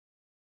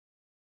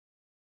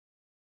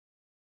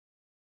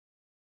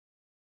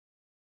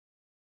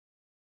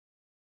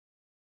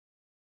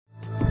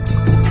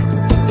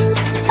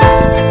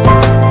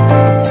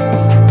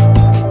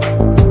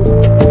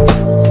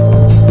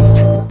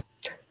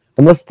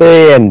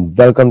Namaste and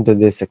welcome to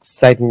this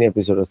exciting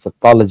episode of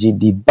Sattology,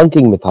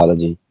 debunking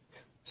mythology.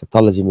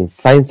 Sattology means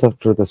science of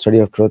truth, the study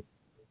of truth.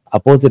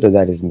 Opposite of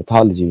that is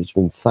mythology, which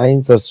means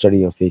science or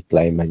study of एक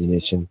ला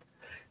imagination.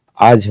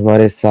 आज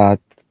हमारे साथ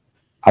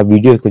आप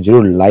video को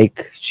जरूर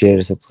like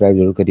share subscribe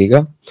जरूर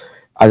करिएगा.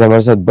 आज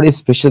हमारे साथ बड़ी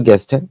स्पेशल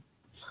गेस्ट है,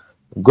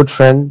 good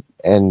friend,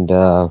 and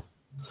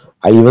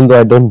even though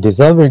I don't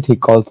deserve it, he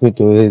calls me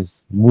to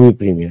his movie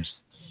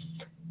premieres.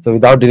 So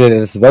without delay,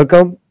 let us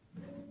welcome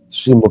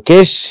Shri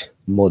Mukesh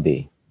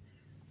Modi.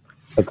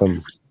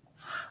 Welcome.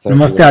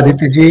 नमस्ते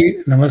आदित्य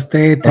जी, नमस्ते.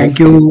 Thank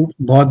you,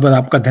 बहुत बहुत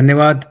आपका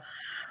धन्यवाद.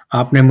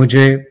 आपने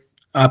मुझे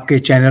आपके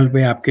चैनल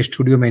पे, आपके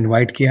स्टूडियो में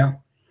इनवाइट किया,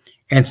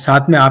 एंड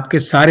साथ में आपके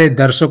सारे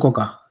दर्शकों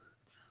का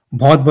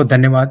बहुत बहुत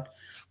धन्यवाद.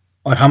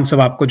 और हम सब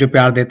आपको जो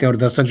प्यार देते हैं और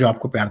दर्शक जो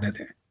आपको प्यार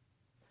देते हैं.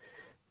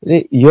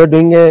 You're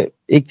doing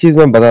एक चीज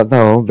मैं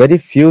बताता हूँ. Very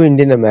few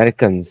Indian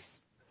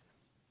Americans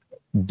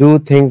do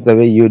things the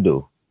way you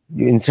do.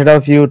 Instead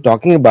of you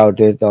talking about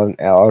it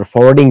or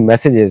forwarding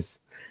messages,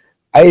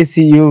 I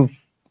see you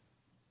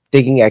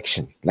taking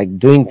action, like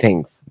doing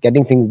things,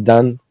 getting things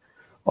done.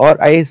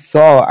 Or I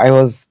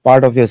was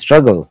part of your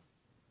struggle.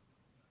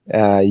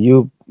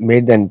 You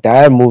made the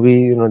entire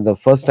movie, the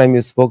first time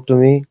you spoke to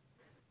me,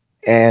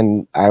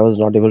 and I was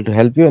not able to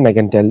help you, and I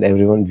can tell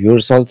everyone,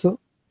 viewers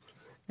also.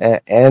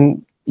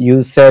 And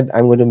you said,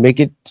 I'm going to make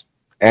it,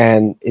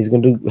 and it's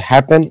going to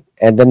happen.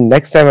 And then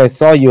next time I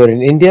saw you were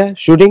in India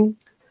shooting,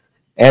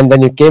 and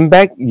then you came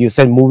back, you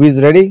said movie is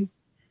ready.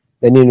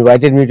 Then you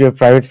invited me to a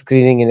private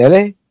screening in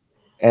LA,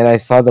 and I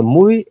saw the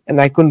movie,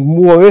 and I couldn't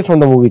move away from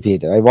the movie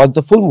theater. I watched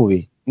the full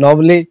movie.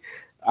 Normally,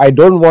 I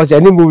don't watch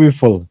any movie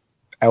full.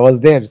 I was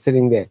there,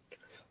 sitting there.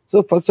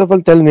 So first of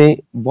all, tell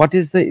me, what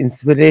is the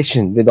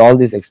inspiration with all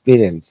this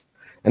experience?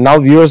 And now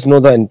viewers know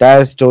the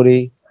entire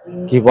story,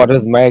 what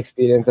was my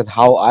experience and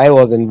how I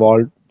was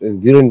involved,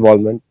 zero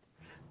involvement.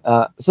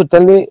 So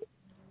tell me,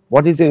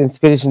 what is your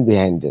inspiration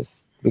behind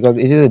this? Because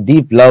it is a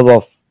deep love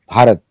of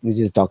Bharat which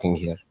is talking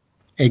here.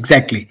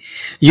 Exactly.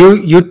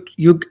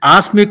 You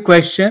asked me a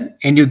question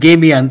and you gave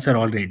me answer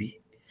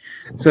already.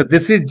 So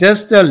this is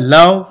just a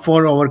love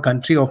for our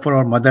country or for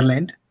our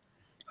motherland.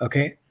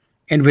 Okay.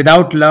 And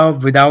without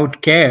love,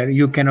 without care,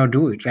 you cannot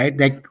do it, right?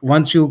 Like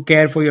once you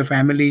care for your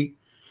family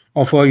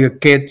or for your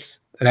kids,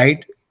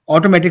 right?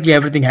 Automatically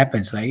everything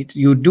happens, right?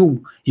 You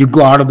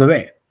go out of the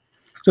way.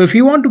 So if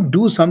you want to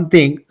do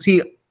something,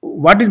 see,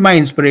 what is my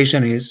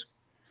inspiration is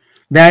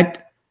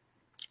that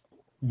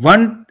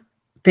one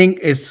thing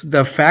is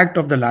the fact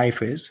of the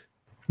life is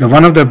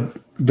one of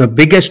the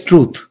biggest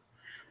truth,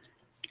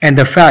 and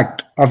the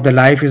fact of the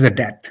life is a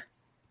death.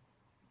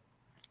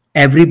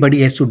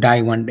 Everybody has to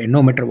die one day,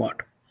 no matter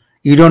what.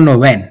 You don't know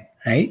when,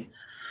 right?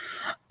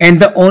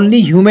 And the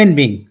only human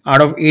being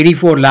out of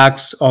 84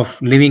 lakhs of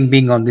living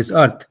being on this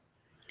earth,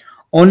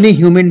 only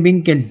human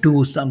being can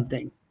do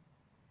something,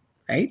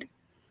 right?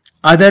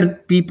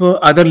 Other people,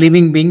 other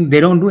living being,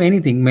 they don't do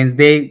anything. Means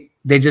they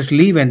just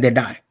live and they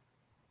die.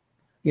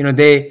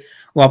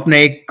 वो अपना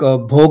एक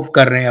भोग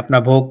कर रहे हैं,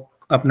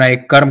 अपना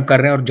एक कर्म कर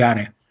रहे हैं और जा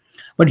रहे हैं.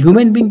 But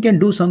human being can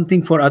do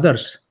something for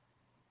others,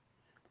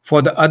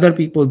 for the other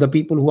people, the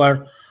people who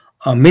are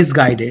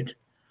misguided,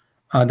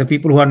 the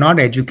people who are not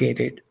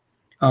educated,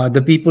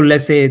 the people,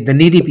 let's say, the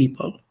needy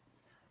people.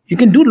 You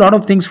can do a lot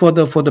of things for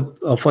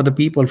the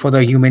people, for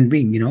the human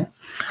being.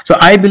 So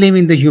I believe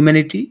in the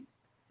humanity.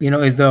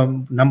 Is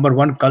the number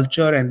one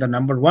culture and the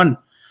number one,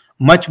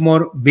 much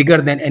more bigger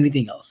than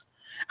anything else.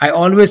 I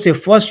always say,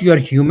 first you are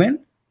human,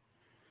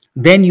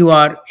 then you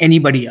are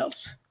anybody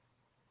else.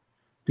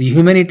 The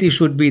humanity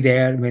should be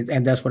there,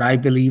 and that's what I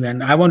believe.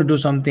 And I want to do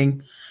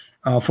something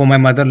for my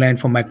motherland,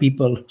 for my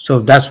people. So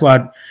that's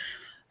what,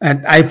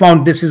 and I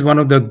found this is one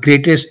of the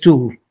greatest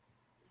tools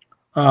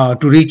to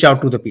reach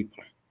out to the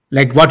people,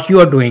 like what you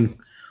are doing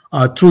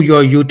through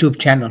your YouTube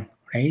channel,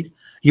 right?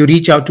 You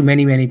reach out to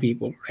many, many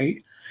people,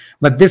 right?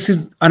 But this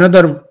is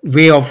another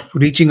way of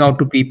reaching out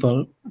to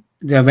people.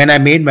 When I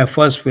made my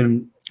first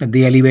film,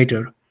 The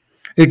Elevator,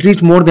 it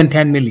reached more than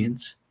 10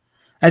 millions.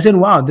 I said,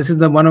 wow, this is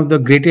one of the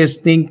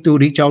greatest thing to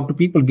reach out to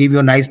people, give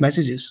you nice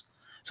messages.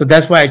 So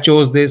that's why I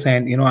chose this,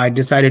 and I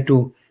decided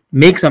to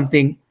make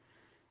something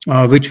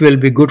which will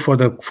be good for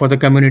the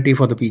community,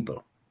 for the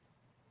people.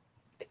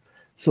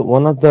 So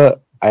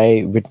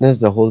I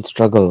witnessed the whole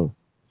struggle,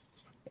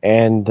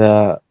 and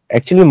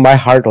actually my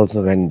heart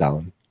also went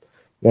down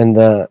when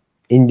the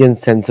Indian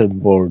Censor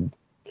Board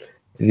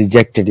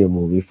rejected your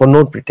movie for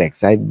no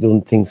pretext. I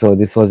don't think so.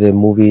 This was a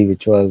movie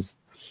which was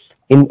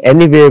in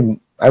any way,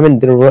 I mean,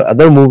 there were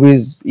other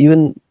movies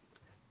even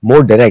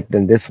more direct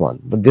than this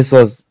one, but this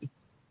was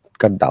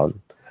cut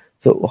down.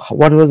 So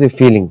what was your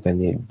feeling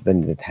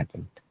when it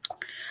happened?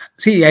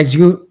 See, as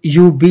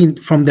you've been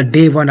from the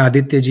day one,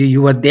 Aditya ji,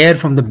 you were there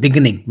from the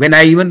beginning. When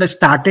I even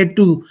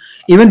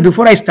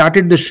before I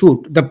started the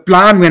shoot, the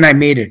plan when I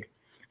made it,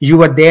 you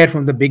were there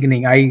from the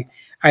beginning.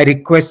 I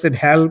requested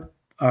help,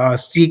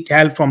 seek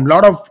help from a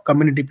lot of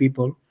community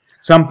people.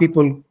 Some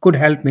people could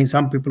help me,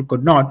 some people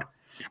could not,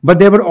 but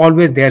they were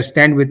always there,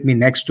 stand with me,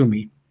 next to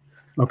me.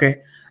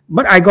 Okay.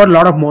 but I got a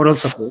lot of moral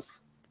support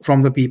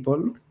from the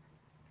people.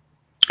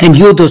 And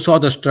you too saw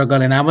the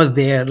struggle, and I was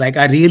there. Like,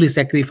 I really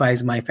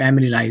sacrificed my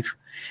family life.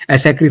 I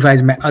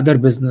sacrificed my other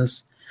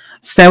business.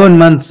 7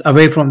 months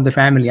away from the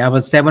family. I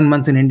was 7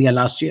 months in India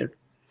last year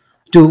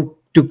to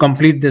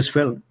complete this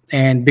film.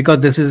 And because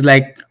this is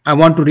like, I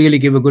want to really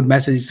give a good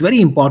message. It's very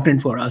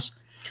important for us.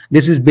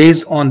 This is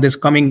based on this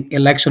coming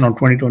election on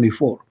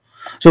 2024.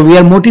 So we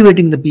are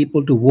motivating the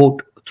people to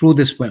vote through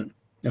this film.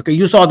 Okay,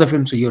 you saw the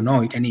film, so you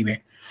know it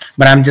anyway.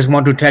 But I'm just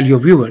want to tell your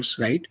viewers,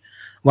 right?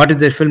 What is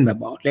the film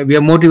about? Like, we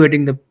are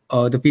motivating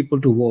the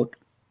people to vote,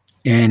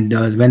 and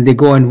when they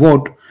go and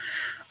vote,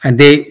 and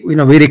they,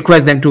 we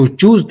request them to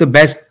choose the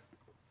best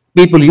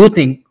people you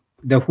think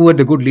the who are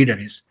the good leader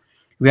is.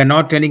 We are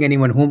not telling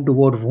anyone whom to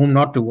vote, whom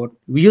not to vote.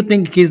 You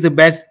think he's the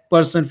best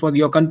person for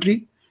your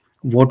country,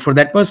 vote for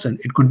that person.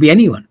 It could be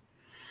anyone.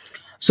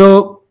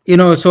 So,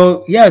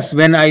 so yes,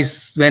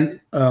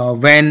 and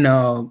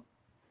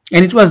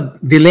it was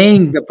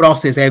delaying the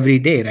process every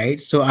day,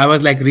 right? So I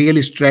was like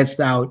really stressed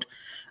out.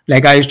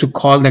 Like, I used to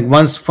call them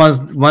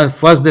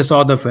first they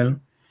saw the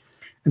film,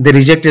 they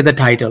rejected the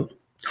title.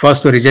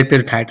 First they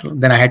rejected the title,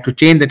 then I had to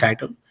change the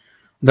title.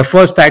 The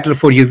first title,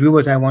 for you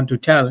viewers, I want to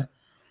tell,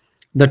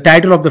 the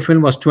title of the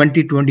film was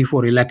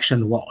 2024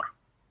 Election War.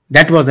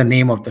 That was the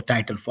name of the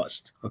title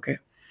first, okay?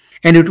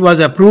 And it was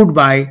approved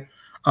by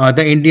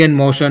the Indian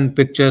Motion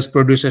Pictures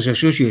Producers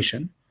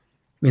Association.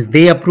 Means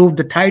they approved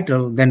the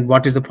title, then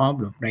what is the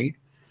problem, right?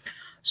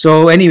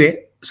 So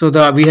anyway, so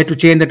we had to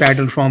change the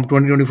title from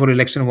 2024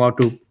 Election War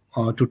to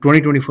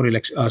 2024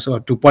 election, so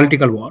to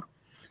Political War.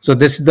 So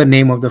this is the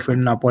name of the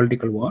film now,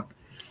 Political War.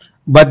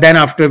 But then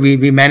after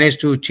we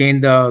managed to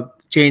change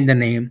the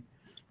name.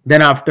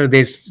 Then after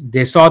they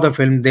saw the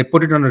film, they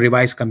put it on a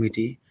revised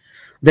committee.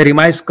 The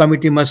revised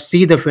committee must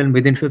see the film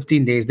within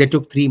 15 days. They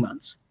took 3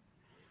 months.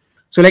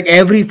 So like,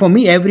 every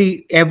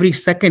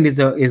second is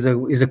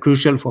a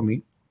crucial for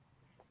me.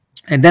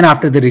 And then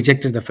after they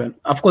rejected the film,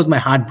 of course my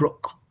heart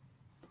broke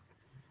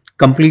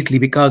completely,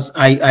 because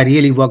I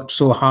really worked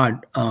so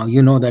hard.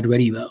 You know that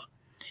very well.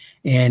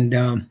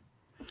 And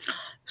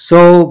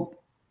so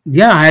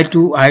yeah, I had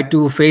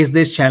to face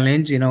this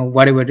challenge,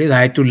 whatever it is.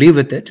 I had to live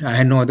with it. I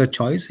had no other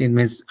choice. It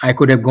means I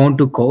could have gone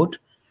to court.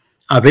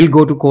 I will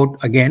go to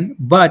court again,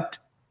 but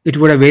it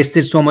would have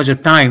wasted so much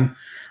of time.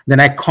 Then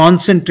I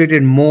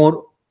concentrated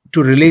more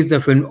to release the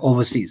film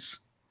overseas.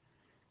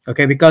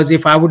 Okay, because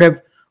if I would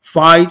have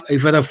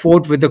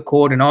fought with the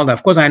court and all that,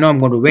 of course I know I'm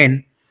going to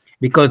win,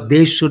 because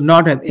they should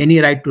not have any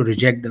right to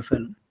reject the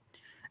film.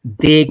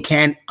 They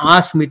can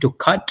ask me to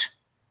cut,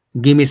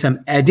 give me some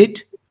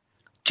edit,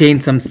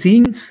 change some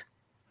scenes.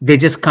 They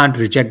just can't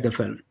reject the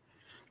film.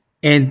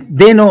 And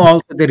they know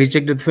also they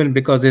rejected the film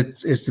because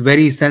it's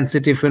very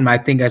sensitive film, I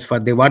think, as far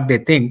what they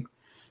think.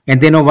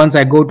 And they know once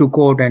I go to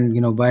court,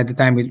 and by the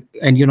time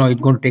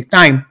it's going to take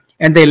time,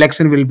 and the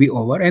election will be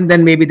over, and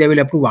then maybe they will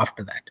approve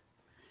after that.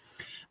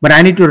 But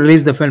I need to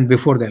release the film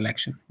before the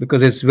election,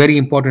 because it's very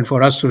important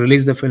for us to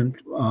release the film,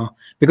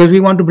 because we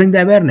want to bring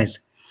the awareness.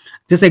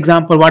 Just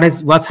example,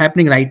 what's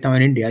happening right now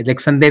in India, like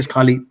Sandesh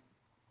Khali,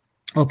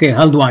 okay,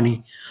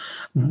 Haldwani.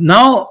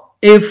 Now,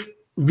 if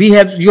you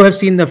have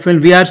seen the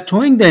film, we are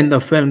showing in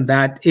the film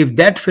that if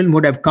that film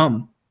would have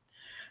come,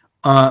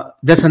 the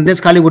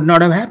Sandesh Khali would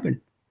not have happened,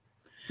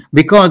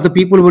 because the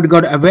people would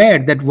got aware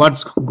that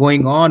what's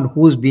going on,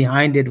 who's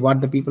behind it,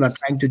 what the people are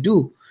trying to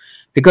do.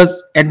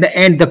 Because at the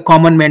end, the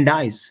common man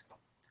dies.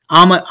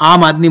 आम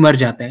आदमी मर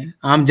जाते हैं,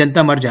 आम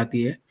जनता मर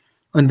जाती है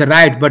on the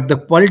right, but the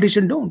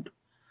politician don't.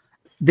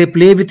 They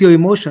play with your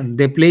emotion,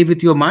 they play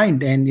with your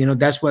mind, and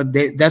that's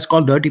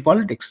called dirty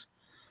politics.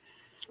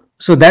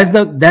 So that's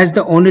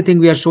the only thing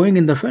we are showing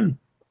in the film.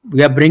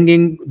 We are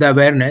bringing the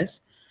awareness.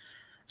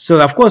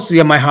 So of course,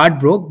 yeah, my heart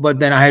broke, but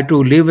then I had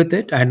to live with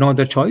it. I had no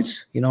other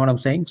choice. You know what I'm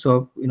saying?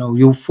 So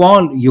you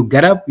fall, you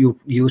get up,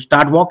 you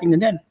start walking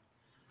again.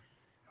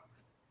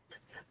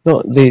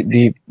 No,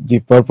 the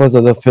purpose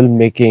of the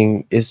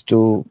filmmaking is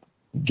to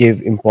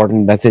give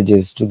important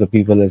messages to the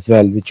people as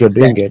well, which you're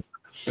doing it.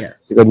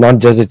 Yes. Because not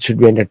just it should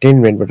be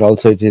entertainment, but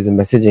also it is a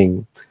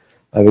messaging.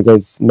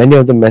 Because many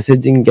of the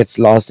messaging gets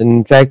lost, and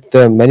in fact,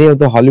 many of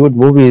the Hollywood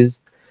movies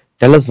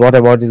tell us what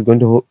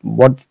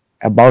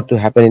about to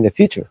happen in the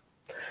future.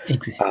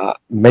 Exactly.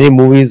 Many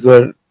movies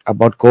were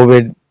about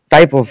COVID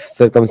type of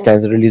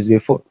circumstance released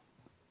before.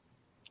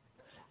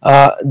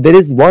 There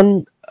is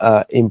one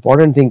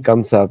important thing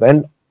comes up,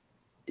 and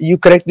you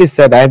correctly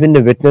said, I've been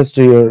a witness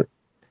to your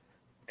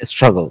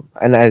struggle,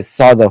 and I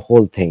saw the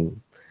whole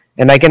thing,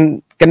 and I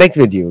can connect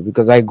with you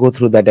because I go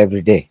through that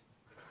every day.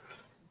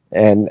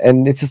 And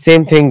it's the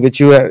same thing which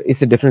you are.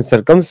 It's a different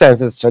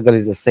circumstances. Struggle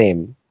is the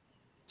same.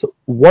 So,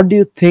 what do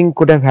you think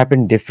could have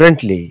happened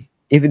differently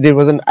if there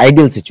was an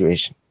ideal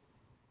situation,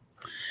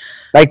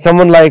 like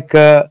someone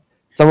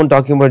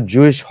talking about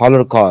Jewish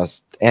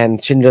Holocaust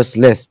and Schindler's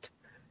List,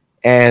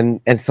 and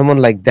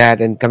someone like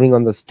that, and coming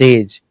on the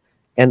stage,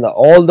 and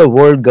all the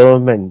world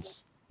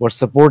governments were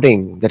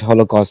supporting that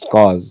Holocaust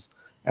cause,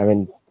 I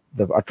mean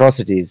the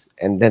atrocities,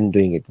 and then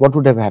doing it? What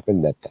would have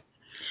happened that time?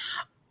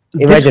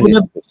 this Imagine would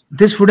this. have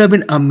this would have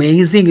been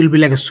amazing. It'll be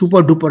like a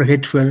super duper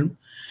hit film.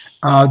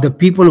 The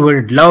people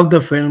would love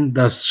the film.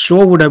 The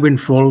show would have been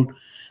full,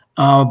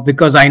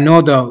 because I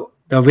know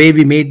the way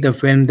we made the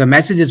film, the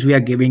messages we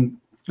are giving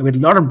with a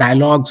lot of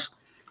dialogues,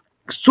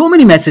 so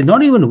many messages,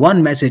 not even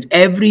one message.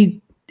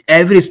 Every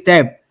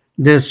step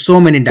there's so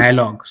many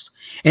dialogues,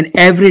 and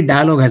every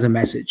dialogue has a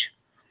message.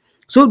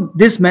 So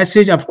this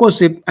message, of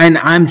course, and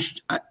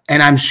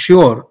I'm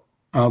sure,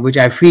 which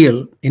I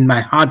feel in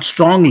my heart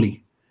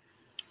strongly,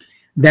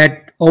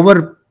 that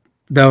over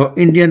the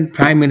Indian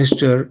Prime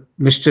Minister,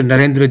 Mr.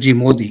 Narendra Ji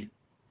Modi,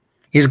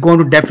 is going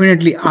to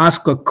definitely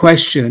ask a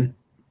question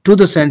to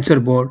the censor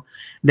board,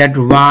 that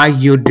why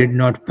you did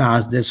not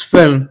pass this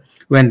film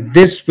when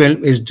this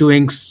film is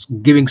doing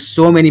giving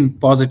so many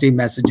positive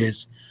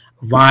messages.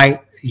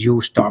 Why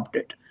you stopped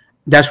it?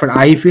 That's what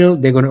I feel.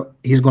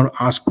 He's going to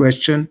ask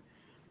question,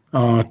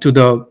 to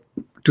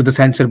the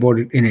censor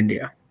board in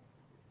India.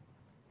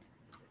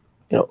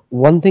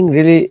 One thing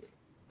really,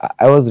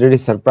 I was really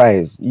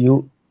surprised.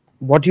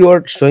 What you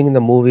are showing in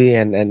the movie,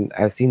 and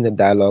I've seen the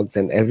dialogues,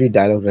 and every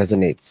dialogue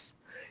resonates,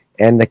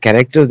 and the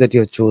characters that you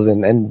have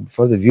chosen, and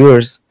for the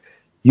viewers,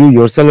 you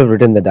yourself have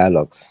written the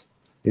dialogues,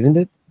 isn't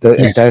it? The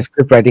Yes. entire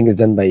script writing is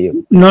done by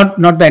you. Not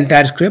the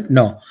entire script.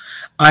 No,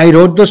 I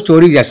wrote the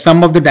story. Yes,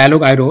 some of the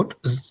dialogue I wrote.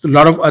 A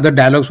lot of other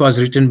dialogues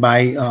was written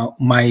by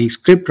my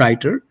script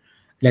writer.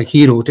 Like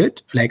he wrote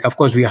it. Like of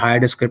course we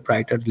hired a script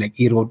writer. Like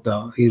he wrote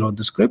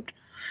the script.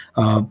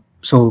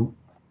 So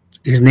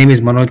his name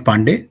is Manoj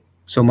Pandey.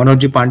 So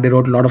Manojji Pandey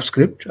wrote a lot of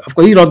script. Of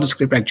course, he wrote the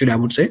script actually, I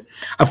would say.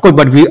 Of course,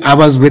 but I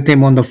was with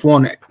him on the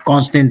phone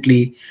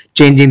constantly,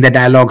 changing the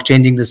dialogue,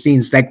 changing the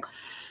scenes. Like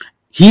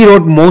he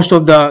wrote most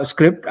of the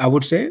script, I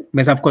would say.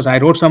 Yes, of course, I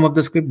wrote some of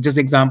the script. Just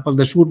example,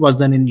 the shoot was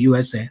done in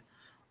USA.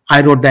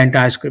 I wrote the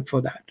entire script for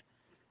that.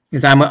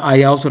 Yes,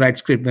 I also write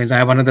script. Yes, I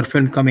have another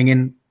film coming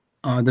in.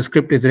 The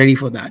script is ready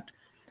for that,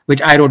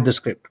 which I wrote the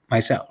script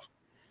myself.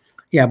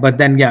 Yeah, but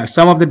then yeah,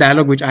 some of the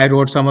dialogue which I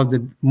wrote,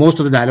 most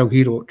of the dialogue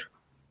he wrote.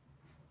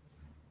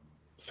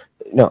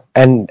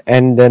 And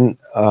then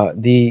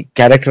the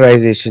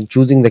characterization,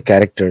 choosing the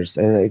characters,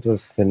 and it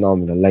was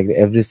phenomenal. Like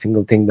every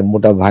single thing, the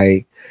Mota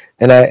Bhai,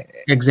 and I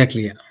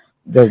Exactly. Yeah. See,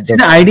 the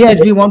the idea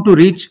is we want to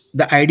reach.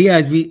 The idea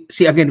is we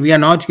see again. We are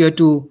not here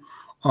to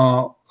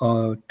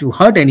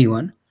hurt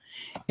anyone,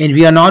 and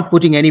we are not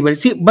putting anybody.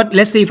 See, but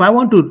let's say if I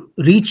want to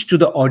reach to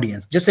the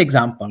audience, just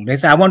example.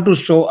 Let's say I want to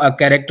show a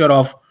character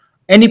of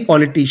any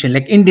politician,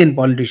 like Indian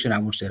politician, I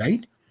would say,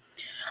 right?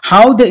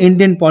 How the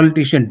Indian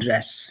politician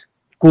dress,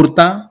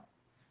 kurta,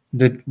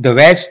 the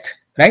vest,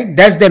 right?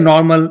 That's their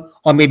normal,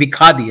 or maybe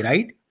khadi,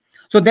 right?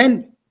 So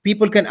then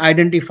people can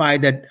identify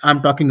that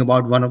I'm talking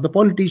about one of the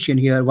politician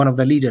here, one of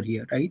the leader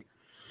here, right?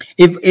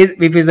 If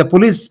it's a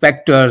police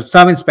inspector,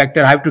 sub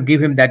inspector, I have to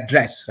give him that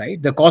dress,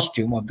 right? The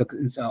costume of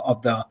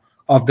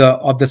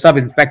the sub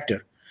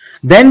inspector.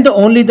 Then the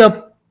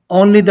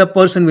only the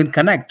person will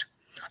connect.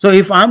 So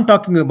if I'm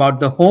talking about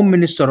the home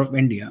minister of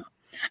India,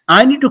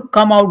 I need to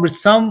come out with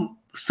some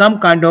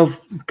kind of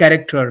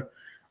character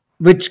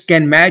which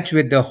can match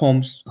with the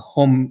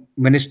home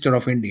minister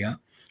of India.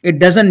 It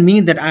doesn't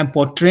mean that I'm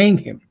portraying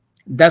him.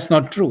 That's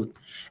not true,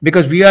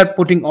 because we are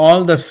putting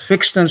all the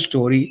fiction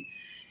story,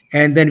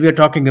 and then we are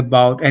talking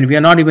about, and we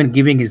are not even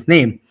giving his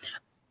name.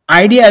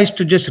 Idea is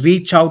to just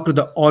reach out to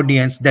the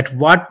audience, that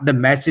what the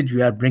message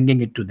we are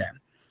bringing it to them,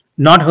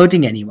 not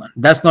hurting anyone.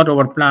 That's not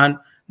our plan.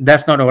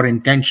 That's not our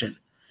intention.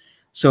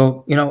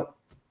 So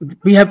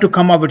we have to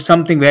come up with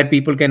something where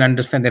people can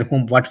understand that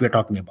whom what we're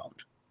talking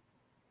about.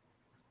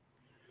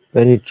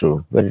 Very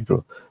true, very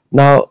true.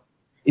 Now,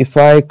 if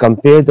I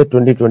compare the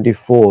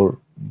 2024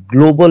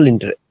 global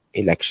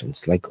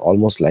elections, like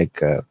almost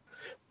like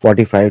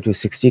 45 to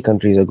 60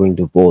 countries are going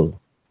to poll,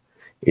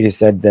 it is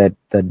said that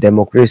the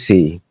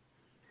democracy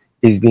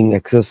is being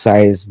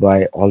exercised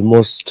by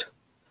almost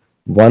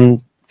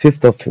one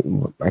fifth of,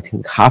 I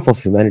think, half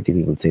of humanity.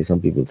 People say, some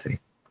people say,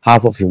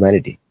 half of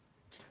humanity,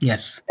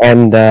 Yes.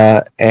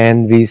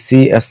 and we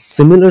see a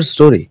similar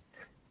story.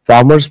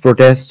 Farmers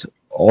protest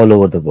all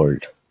over the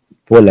world: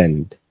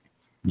 Poland,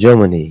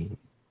 Germany,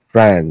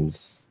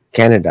 France,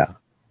 Canada,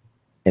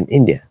 and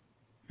India.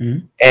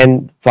 Mhm.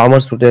 And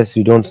farmers protests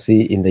you don't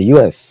see in the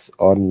US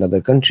or in other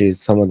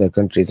countries, some other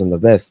countries in the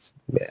West.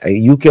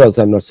 UK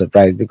also, I'm not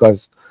surprised,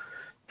 because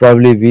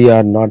probably we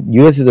are not,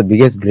 US is the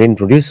biggest grain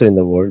producer in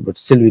the world, but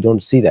still we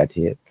don't see that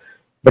here.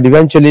 But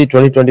eventually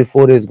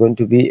 2024 is going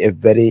to be a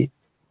very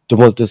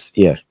tumultuous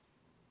year.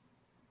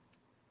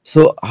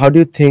 So how do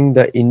you think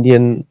the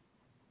Indian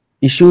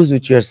issues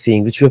which you are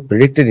seeing, which you have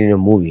predicted in your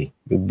movie,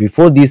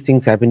 before these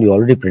things happened, you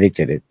already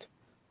predicted it,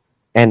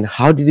 and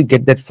how did you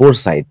get that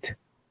foresight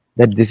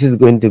that this is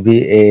going to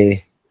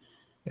be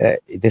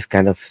this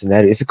kind of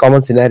scenario? It's a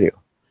common scenario.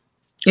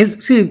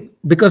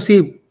 Because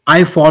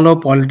I follow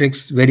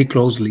politics very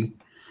closely.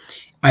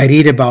 I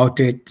read about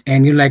it,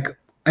 and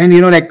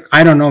And like,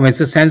 I don't know, it's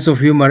a sense of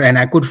humor, and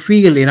I could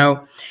feel,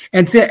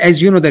 and say,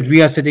 as you know, that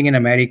we are sitting in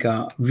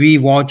America, we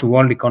watch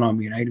world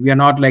economy, right? We are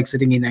not like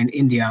sitting in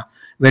India,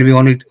 where we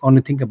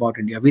only think about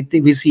India.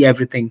 We see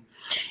everything.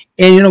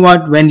 And you know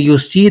what, when you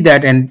see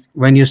that, and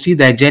when you see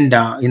the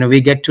agenda,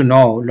 we get to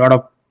know a lot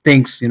of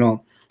things,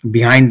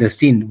 behind the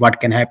scene, what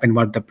can happen,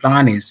 what the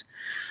plan is.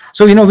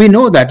 So we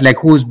know that, like,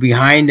 who's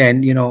behind,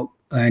 and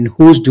and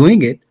who's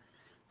doing it.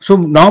 So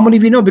normally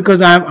we know,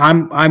 because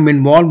I'm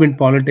involved in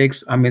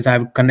politics. I mean,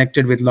 I've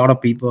connected with a lot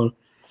of people.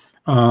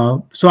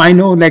 So I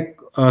know, like,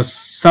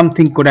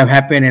 something could have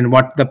happened, and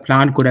what the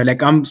plan could have,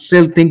 like, I'm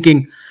still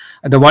thinking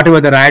the whatever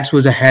the riots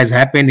was has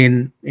happened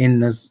in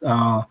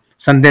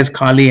Sandesh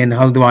Khali and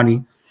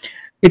Haldwani.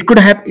 It could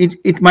have,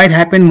 it might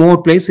happen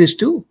more places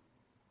too.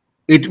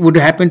 It would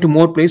happen to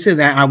more places.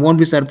 I won't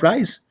be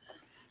surprised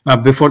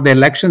before the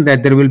election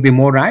that there will be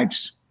more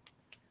riots.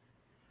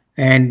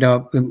 And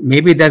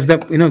maybe that's the,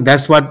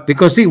 that's what,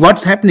 because see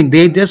what's happening,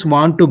 they just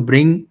want to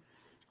bring,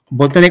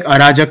 बोलते हैं, like,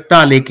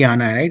 अराजकता लेके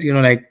आना है, right?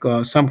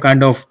 Like, some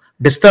kind of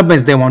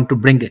disturbance they want to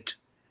bring it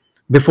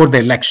before the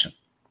election,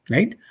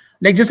 right?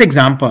 Like, just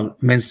example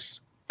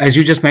means, as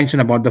you just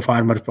mentioned about the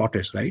farmer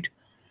protest, right?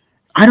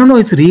 I don't know,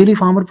 it's really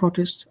farmer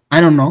protest.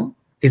 I don't know,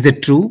 is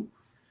it true?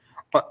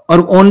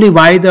 Or only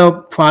why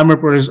the farmer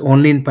protest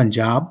only in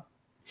Punjab?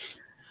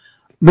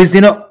 Because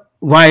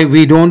why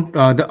we don't,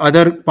 the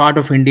other part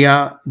of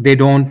India, they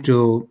don't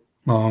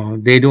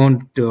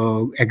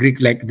agree,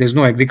 like, there's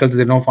no agriculture,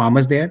 there's no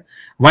farmers there.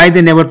 Why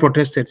they never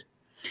protested?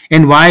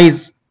 And why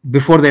is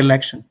before the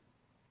election?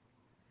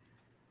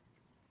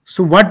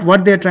 So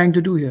what they're trying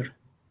to do here,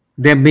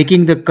 they're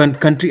making the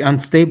country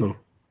unstable.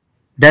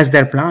 That's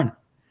their plan.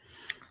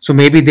 So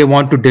maybe they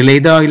want to delay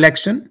the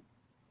election,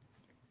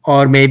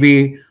 or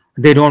maybe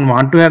they don't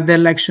want to have the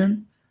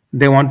election.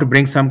 They want to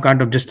bring some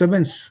kind of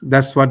disturbance.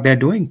 That's what they're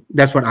doing.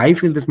 That's what I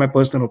feel. This is my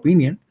personal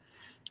opinion.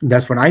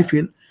 That's what I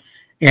feel.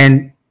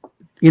 And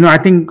I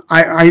think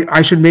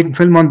I should make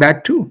film on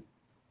that too.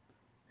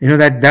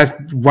 That's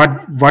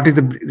what is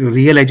the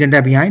real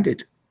agenda behind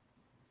it.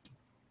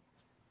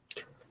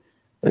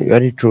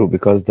 Very true,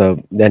 because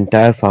the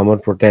entire farmer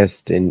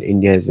protest in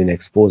India has been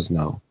exposed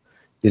now.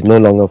 It's no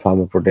longer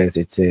farmer protest.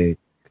 It's a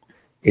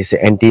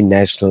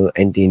anti-national,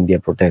 anti-India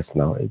protest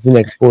now. It's been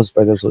exposed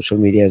by the social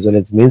media as well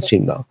as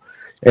mainstream now.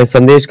 And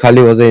Sandesh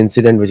Khali was an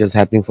incident which was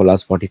happening for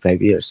last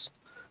 45 years.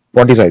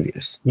 45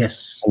 years.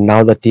 Yes. And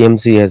now the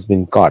TMC has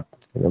been caught.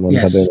 Mamata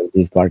Yes.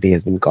 Banerjee's party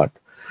has been caught.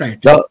 Right.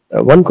 Now,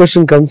 one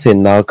question comes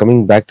in now,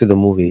 coming back to the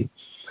movie.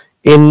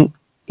 In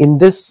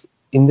this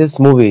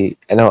movie,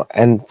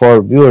 and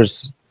for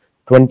viewers,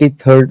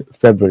 23rd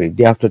February,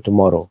 day after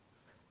tomorrow,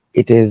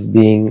 it is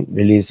being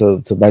released.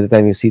 So by the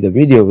time you see the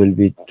video, will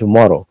be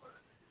tomorrow.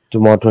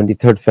 Tomorrow,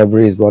 23rd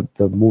February, is what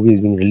the movie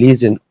is being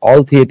released in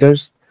all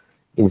theaters.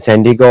 In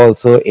San Diego,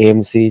 also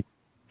AMC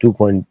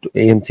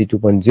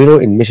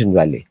 2.0 in Mission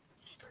Valley,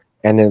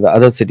 and in the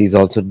other cities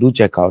also. Do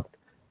check out.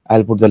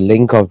 I'll put the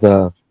link of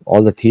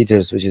all the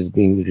theaters which is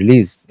being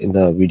released in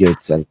the video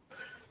itself.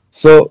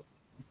 So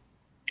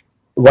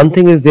one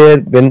thing is there,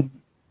 when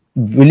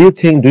do you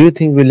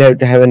think we'll have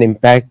to have an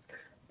impact?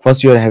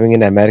 First you are having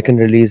an American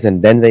release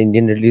and then the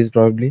Indian release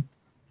probably.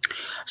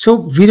 So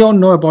we don't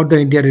know about the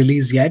India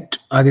release yet,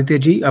 Aditya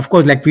ji. Of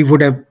course, like, we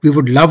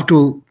would love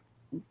to,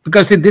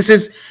 because see,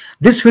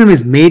 this film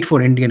is made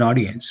for Indian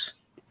audience.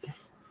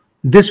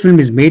 This film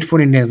is made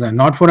for Indians,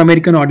 not for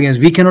American audience.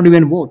 We cannot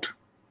even vote,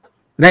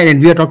 right?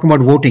 And we are talking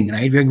about voting,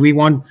 right? We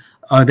want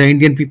the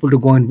Indian people to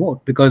go and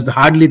vote, because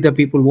hardly the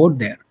people vote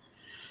there.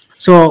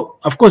 So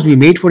of course we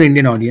made for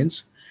Indian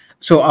audience.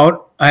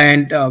 So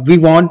we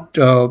want,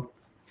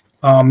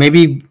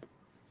 maybe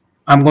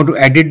I'm going to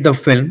edit the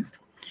film,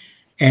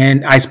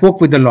 and I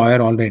spoke with the lawyer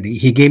already.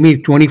 He gave me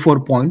 24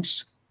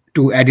 points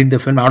to edit the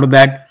film. Out of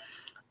that,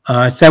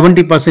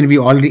 70% we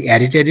already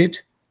edited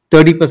it,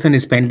 30%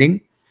 is pending.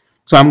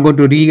 So I'm going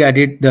to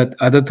re-edit the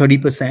other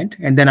 30%,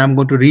 and then I'm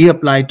going to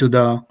reapply to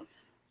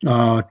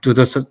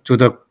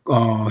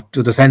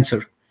the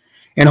censor,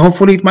 and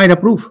hopefully it might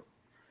approve.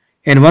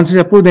 And once it's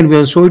approved, then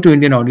we'll show it to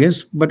Indian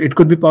audience. But it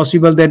could be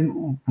possible that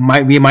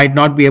we might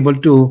not be able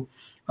to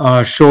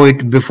show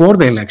it before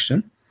the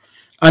election,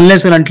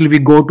 unless and until we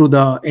go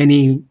to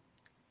any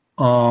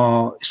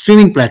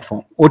streaming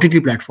platform,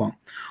 OTT platform,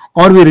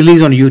 or we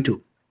release on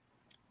YouTube.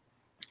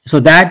 So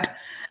that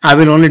I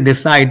will only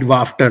decide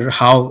after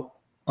how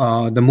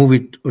the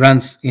movie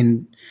runs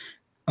in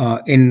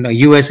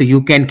USA,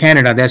 UK, and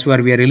Canada. That's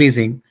where we are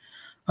releasing.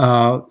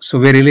 So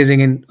we're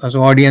releasing in, as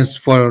audience,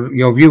 for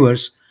your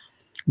viewers,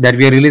 that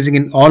we are releasing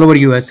in all over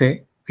USA,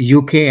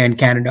 UK, and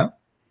Canada.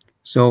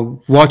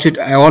 So watch it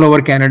all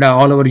over Canada,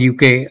 all over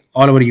UK,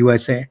 all over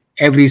USA,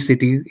 every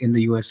city in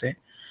the USA.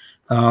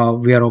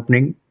 We are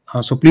opening.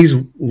 So please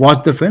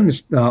watch the film.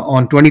 It's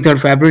on 23rd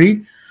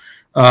February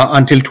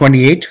until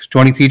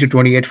 23 to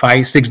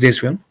 28, 6 days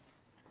film.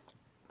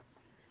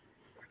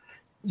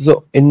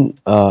 So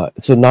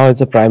so now it's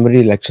the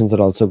primary elections are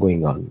also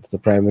going on. The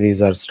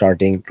primaries are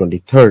starting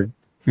 23rd,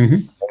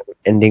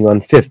 ending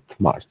on 5th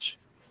March.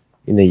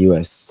 in the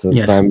US. So the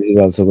Yes. primary is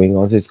also going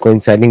on. So it's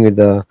coinciding with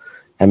the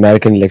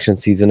American election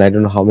season. I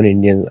don't know how many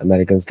Indian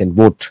Americans can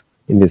vote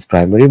in this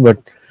primary, but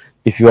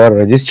if you are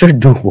registered,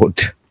 do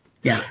vote.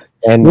 Yeah.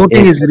 And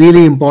Voting is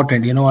really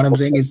important. You know what I'm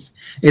saying?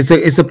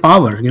 It's a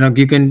power. You know,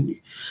 you can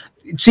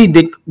see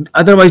they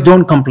otherwise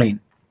don't complain.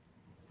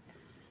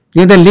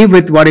 You then live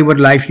with whatever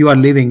life you are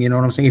living. You know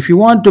what I'm saying? If you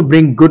want to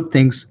bring good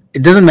things,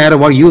 it doesn't matter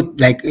what you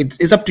like.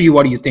 It's up to you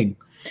what you think.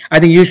 I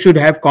think you should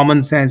have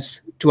common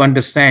sense to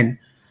understand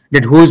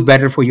that who is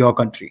better for your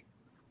country,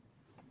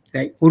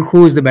 right?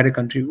 Who is the better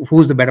country?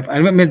 Who's the better? I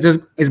mean, it's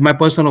just is my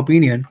personal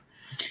opinion,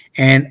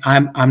 and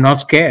I'm not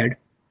scared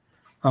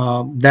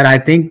that I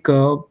think,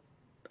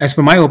 as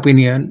per my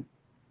opinion,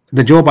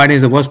 the Joe Biden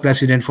is the worst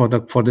president for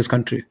this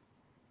country.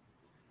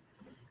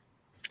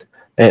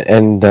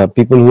 and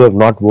people who have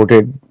not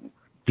voted,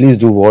 please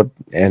do vote.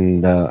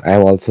 And I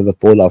am also the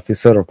poll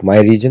officer of my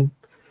region,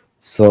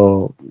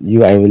 so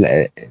I will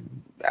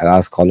I'll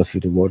ask all of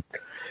you to vote.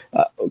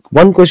 uh,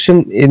 One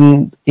question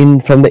in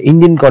from the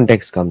Indian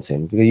context comes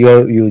in, because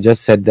you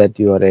just said that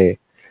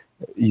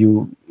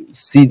you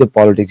see the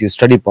politics, you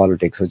study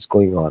politics, what's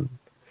going on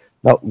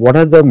now. What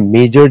are the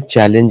major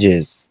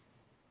challenges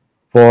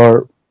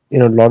for, a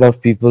lot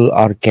of people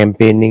are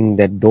campaigning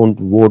that don't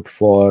vote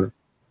for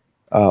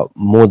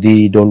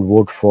Modi, don't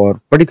vote for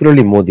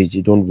particularly Modi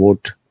ji, don't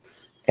vote,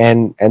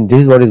 and this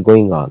is what is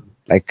going on.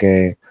 Like,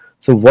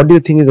 so what do you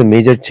think is a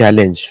major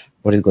challenge?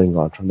 What is going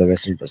on from the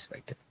Western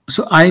perspective?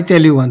 So I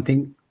tell you one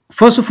thing.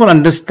 First of all,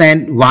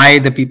 understand why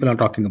the people are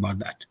talking about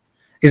that.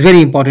 It's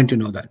very important to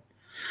know that.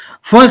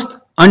 First,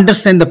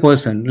 understand the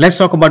person. Let's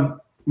talk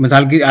about.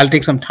 I'll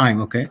take some time.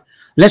 Okay.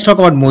 Let's talk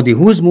about Modi.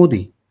 Who is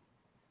Modi?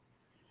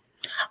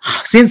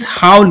 Since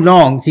how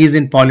long he's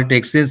in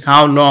politics? Since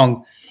how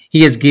long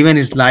he has given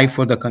his life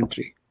for the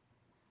country?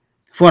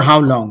 For how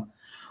long?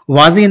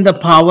 Was he in the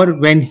power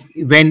when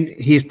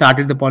he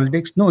started the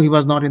politics? No, he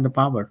was not in the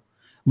power,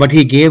 but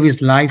he gave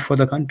his life for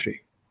the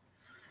country.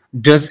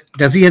 Does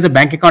he has a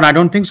bank account? I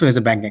don't think so. He has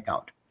a bank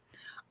account.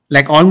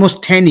 Like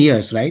almost 10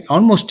 years, right?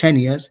 Almost 10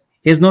 years.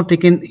 He has not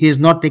taken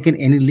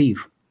any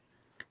leave.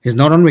 He's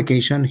not on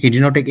vacation. He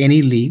did not take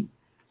any leave.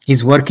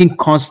 He's working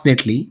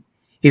constantly.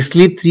 He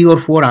sleeps 3 or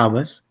 4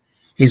 hours.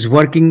 He's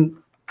working,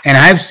 and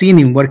I've seen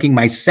him working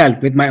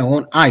myself with my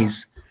own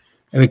eyes,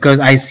 because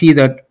I see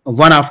that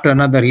one after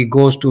another he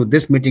goes to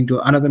this meeting, to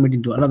another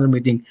meeting, to another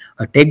meeting,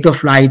 take the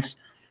flights,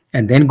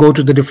 and then go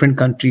to the different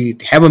country,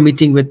 have a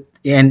meeting with,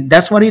 and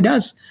that's what he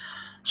does.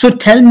 So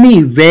tell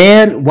me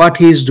where what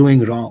he is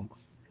doing wrong.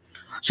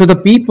 So the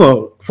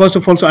people first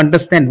of all so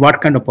understand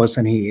what kind of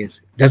person he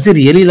is. Does he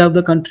really love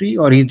the country,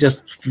 or he's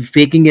just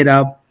faking it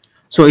up?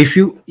 So if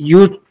you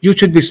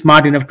should be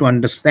smart enough to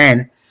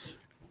understand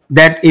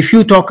that if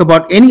you talk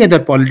about any other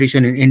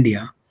politician in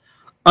India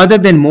other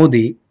than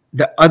Modi,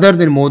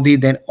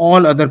 then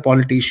all other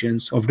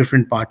politicians of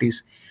different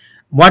parties,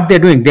 what they're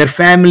doing, their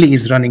family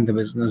is running the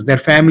business, their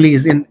family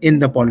is in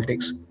the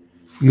politics.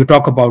 You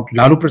talk about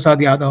Lalu Prasad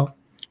Yadav,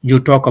 you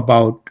talk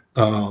about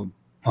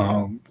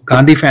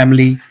Gandhi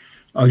family,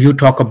 or you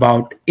talk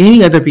about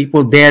any other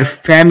people, their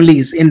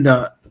families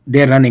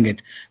they're running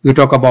it. You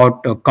talk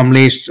about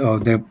Kamlesh,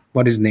 the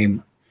what is his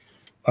name,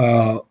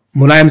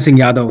 Mulayam Singh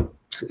Yadav,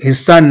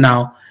 his son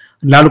now,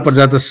 Lalu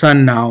Prasad's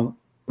son now,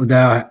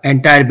 the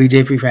entire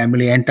BJP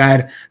family,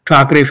 entire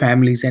Thackeray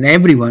families, and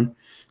everyone.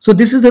 So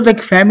this is a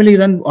like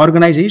family-run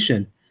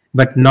organization,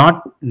 but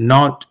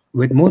not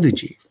with Modi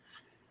ji.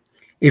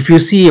 If you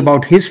see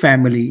about his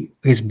family,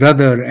 his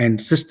brother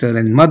and sister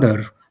and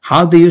mother,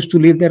 how they used to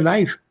live their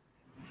life,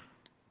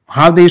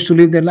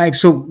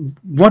 So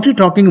what you're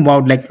talking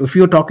about, like if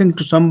you're talking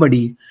to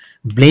somebody,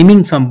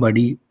 blaming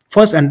somebody,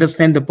 first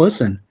understand the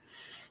person,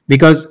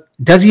 because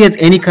does he has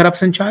any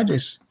corruption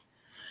charges?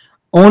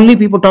 Only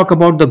people talk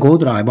about the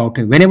Godra about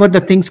him. Whenever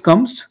the things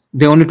comes,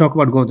 they only talk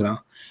about Godra.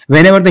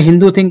 Whenever the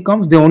Hindu thing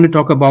comes, they only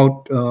talk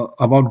about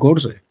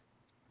Godse.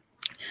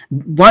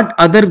 What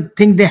other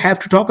thing they have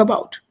to talk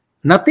about?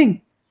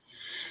 Nothing.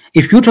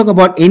 If you talk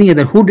about any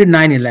other, who did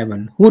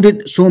 9/11, who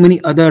did so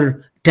many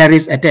other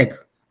terrorist attack,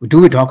 do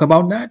we talk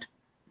about that?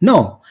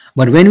 No.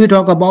 But when we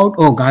talk about,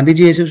 oh,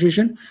 Gandhiji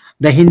association,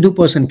 the Hindu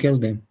person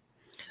killed them.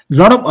 A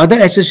lot of other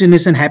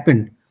assassination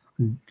happened.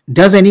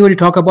 Does anybody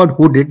talk about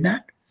who did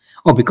that?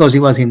 Oh, because he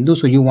was Hindu,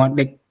 so you want,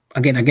 like,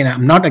 again,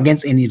 I'm not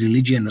against any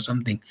religion or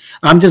something.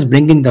 I'm just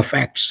bringing the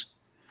facts.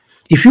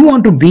 If you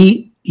want to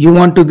be, if you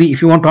want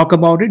to talk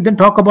about it, then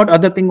talk about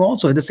other thing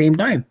also at the same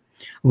time.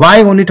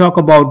 Why only talk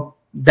about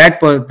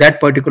that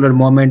particular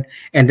moment,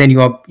 and then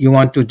you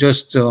want to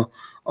just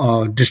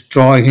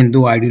destroy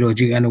Hindu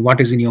ideology and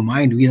what is in your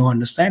mind? We don't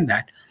understand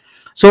that.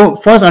 So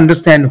first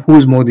understand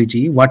who's Modi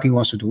ji, what he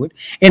wants to do it,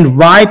 and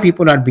why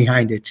people are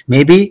behind it.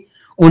 Maybe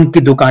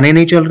उनकी दुकानें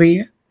नहीं चल रही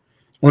है,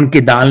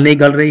 उनकी दाल नहीं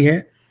गल रही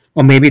है,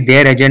 or maybe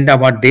their agenda,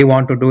 what they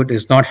want to do, it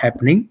is not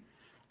happening,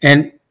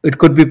 and it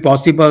could be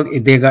possible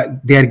they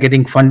are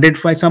getting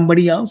funded by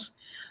somebody else.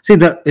 See,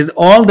 that is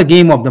all the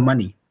game of the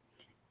money.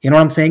 You know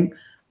what I'm saying?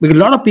 Because a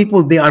lot of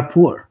people, they are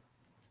poor,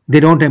 they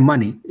don't have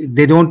money,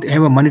 they don't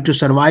have a money to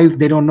survive,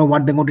 they don't know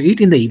what they're going to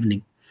eat in the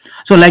evening.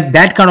 So like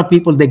that kind of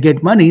people, they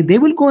get money, they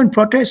will go and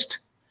protest.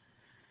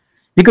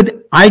 Because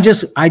I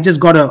just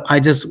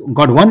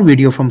got one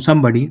video from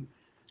somebody.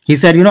 He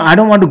said, I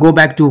don't want to go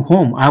back to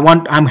home.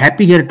 I'm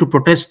happy here to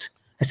protest.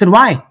 I said,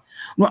 why?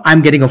 No,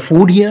 I'm getting a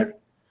food here.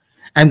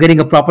 I'm getting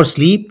a proper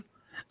sleep.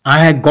 I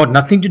had got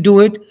nothing to do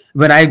it.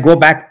 When I go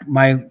back,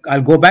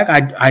 I'll go back.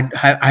 I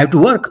have to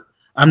work.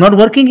 I'm not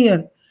working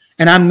here,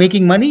 and I'm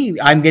making money.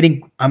 I'm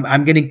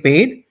getting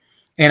paid,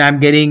 and I'm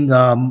getting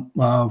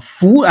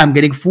food. I'm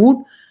getting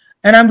food,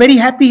 and I'm very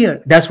happy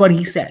here. That's what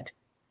he said.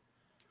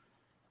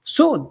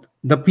 So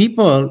the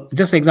people,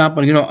 just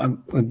example,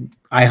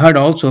 I heard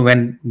also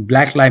when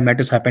Black Lives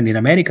Matters happened in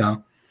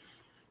America,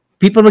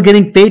 people were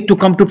getting paid to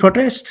come to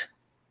protest.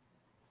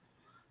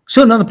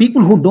 So now the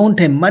people who don't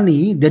have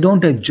money, they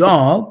don't have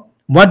job,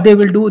 what they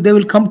will do, they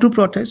will come to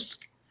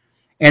protest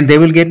and they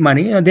will get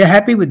money and they're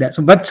happy with that.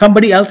 So, but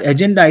somebody else's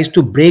agenda is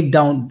to break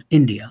down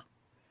India.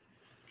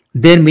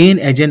 Their main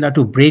agenda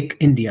to break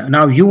India.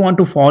 Now you want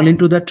to fall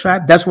into the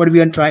trap. That's what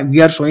we are trying. We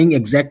are showing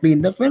exactly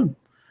in the film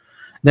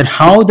that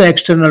how the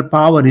external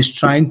power is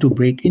trying to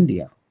break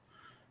India.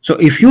 So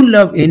if you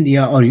love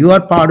India or you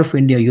are part of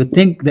India, you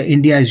think that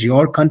India is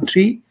your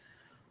country,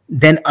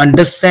 then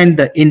understand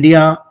the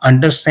India,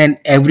 understand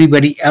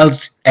everybody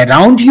else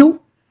around you,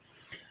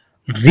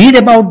 read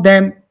about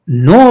them,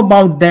 know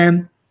about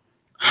them,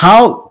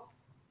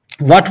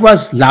 what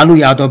was Lalu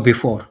Yadav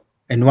before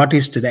and what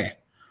is today?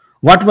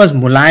 What was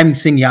Mulayam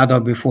Singh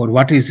Yadav before?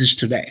 What is this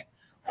today?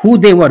 Who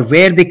they were,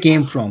 where they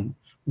came from,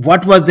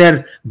 what was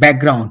their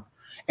background,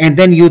 and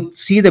then you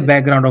see the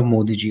background of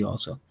Modi ji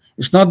also.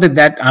 It's not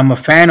that I'm a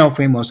fan of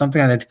him or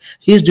something like that.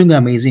 He's doing an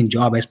amazing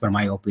job as per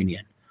my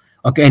opinion.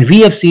 Okay, and we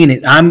have seen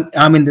it.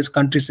 I'm in this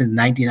country since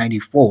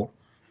 1994.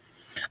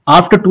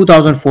 After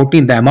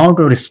 2014, the amount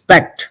of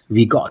respect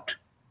we got,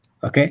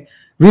 okay,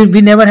 we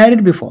never had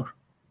it before,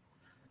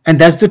 and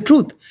that's the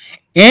truth.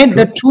 And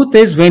the truth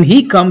is, when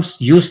he comes,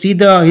 you see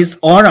his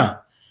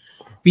aura.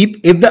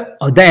 If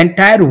the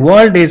entire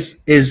world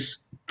is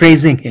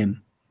praising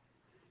him,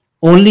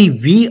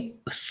 only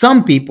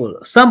some people,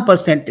 some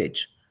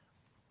percentage.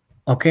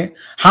 Okay,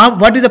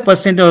 what is the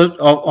percentage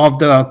of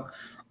the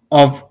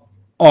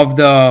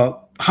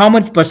how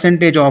much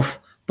percentage of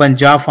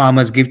Punjab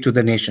farmers give to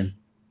the nation?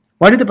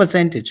 What is the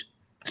percentage?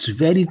 It's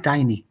very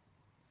tiny.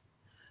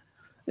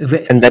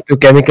 And that too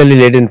chemically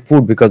laden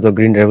food because of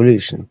green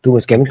revolution. Too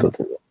much chemicals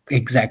in it.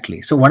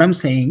 Exactly. So what I'm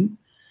saying,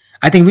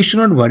 I think we should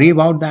not worry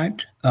about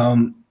that.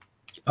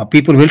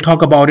 People will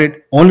talk about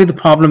it. Only the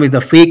problem is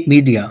the fake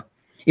media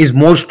is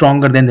more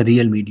stronger than the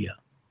real media.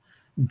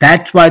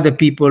 That's why the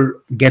people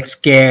get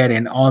scared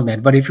and all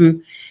that. But if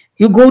you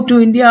go to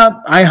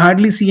India, I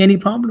hardly see any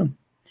problem.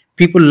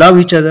 People love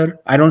each other.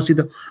 I don't see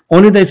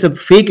there's a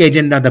fake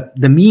agenda,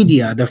 the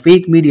media, the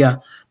fake media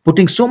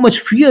putting so much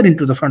fear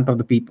into the front of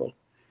the people.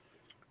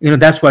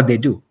 That's what they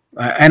do.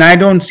 And I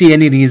don't see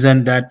any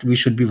reason that we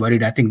should be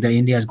worried. I think the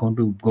India is going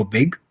to go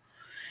big,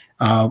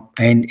 and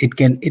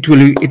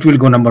it will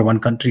go number one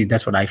country.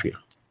 That's what I feel.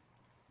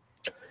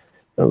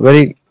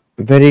 Very,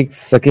 very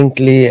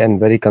succinctly and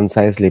very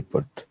concisely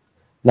put.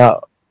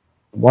 Now,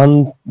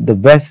 the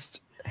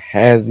West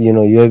has, you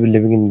have been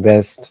living in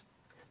West,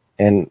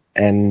 and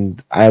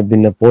I have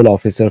been a poll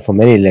officer for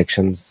many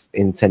elections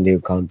in San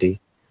Diego County,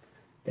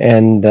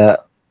 and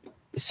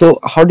so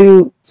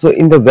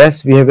in the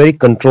West we have very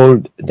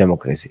controlled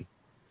democracy.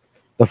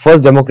 The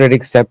first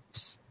democratic step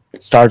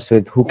starts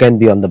with who can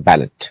be on the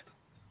ballot,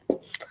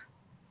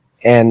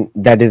 and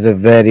that is a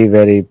very,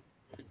 very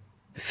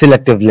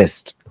selective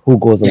list who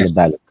goes on the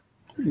ballot.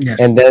 Yes.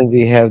 And then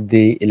we have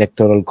the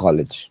electoral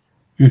college,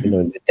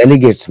 the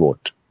delegates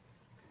vote,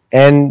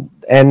 and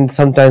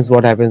sometimes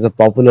what happens, the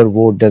popular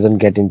vote doesn't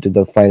get into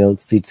the final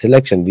seat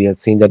selection. We have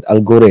seen that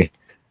Al Gore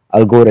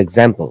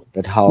example,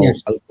 that how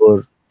Al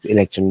Gore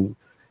election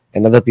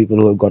and other people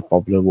who have got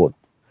popular vote.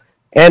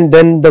 And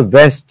then the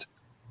West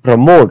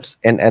promotes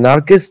an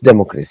anarchist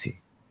democracy.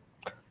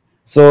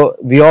 So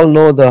we all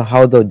know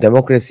how the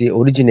democracy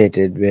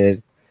originated, where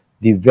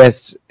the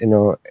West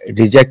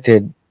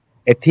rejected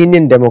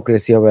Athenian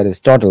democracy of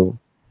Aristotle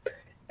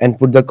and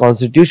put the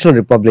constitutional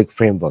republic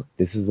framework.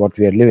 This is what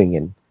we are living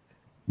in.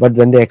 But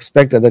when they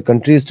expect other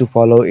countries to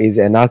follow is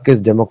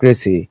anarchist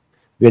democracy,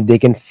 where they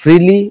can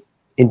freely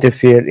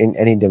interfere in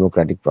any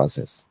democratic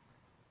process.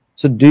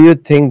 So do you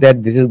think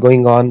that this is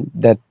going on,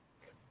 that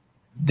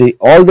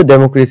all the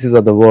democracies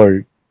of the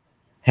world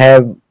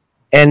have,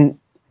 and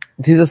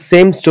this is the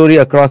same story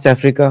across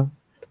Africa,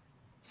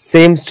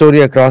 same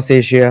story across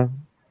Asia,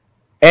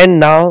 and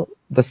now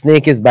the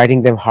snake is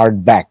biting them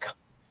hard back.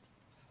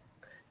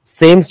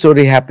 Same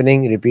story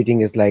happening,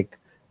 repeating, is like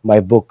my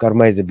book,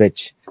 Karma is a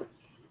Bitch,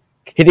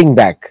 hitting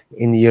back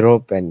in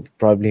Europe and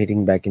probably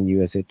hitting back in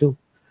USA too.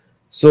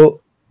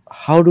 So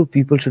how do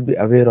people should be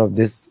aware of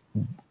this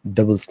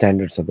double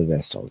standards of the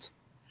West also?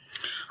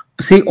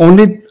 See,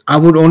 I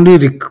would only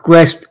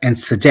request and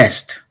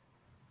suggest,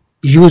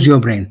 use your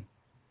brain.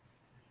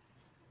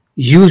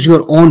 Use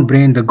your own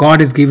brain. The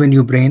God has given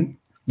you brain.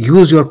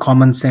 Use your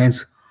common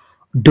sense.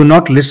 Do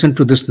not listen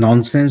to this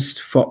nonsense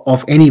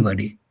of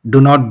anybody.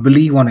 Do not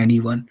believe on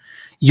anyone.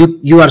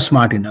 You are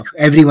smart enough.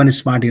 Everyone is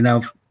smart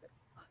enough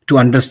to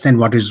understand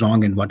what is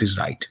wrong and what is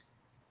right.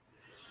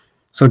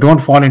 So don't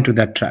fall into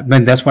that trap.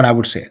 Then that's what I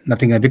would say.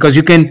 Nothing else. Because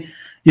you can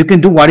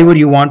do whatever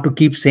you want to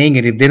keep saying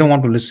it. If they don't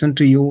want to listen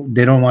to you,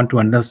 they don't want to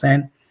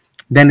understand,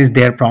 then it's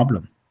their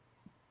problem.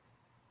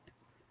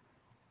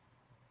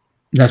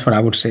 That's what I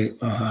would say,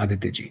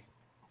 Aditya ji.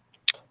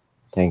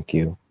 Thank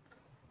you.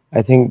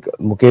 I think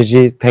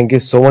Mukeshji, thank you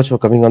so much for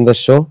coming on the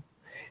show.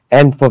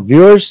 And for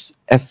viewers,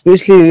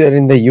 especially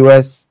in the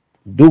US,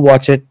 do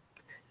watch it.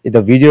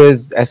 The video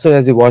is, as soon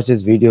as you watch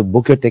this video,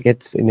 book your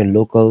tickets in your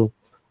local.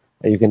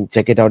 You can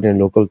check it out in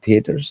local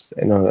theaters.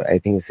 I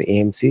think it's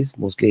AMC's,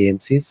 mostly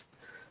AMC's,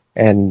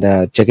 and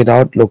check it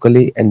out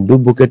locally. And do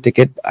book a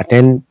ticket.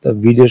 Attend the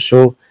video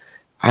show.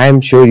 I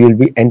am sure you'll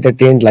be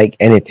entertained like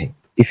anything.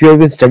 If you have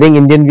been studying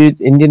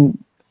Indian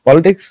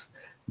politics,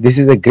 this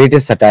is the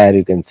greatest satire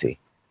you can see,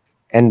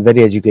 and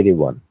very educative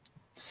one.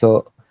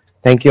 So,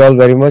 thank you all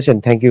very much,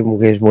 and thank you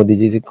Mukesh Modi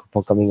ji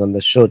for coming on the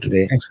show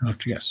today Thanks a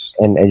lot. Yes.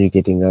 and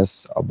educating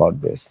us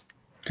about this.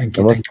 Thank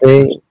you. Thank you.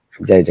 Namaste.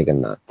 Jai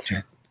Jagannath.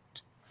 Yeah.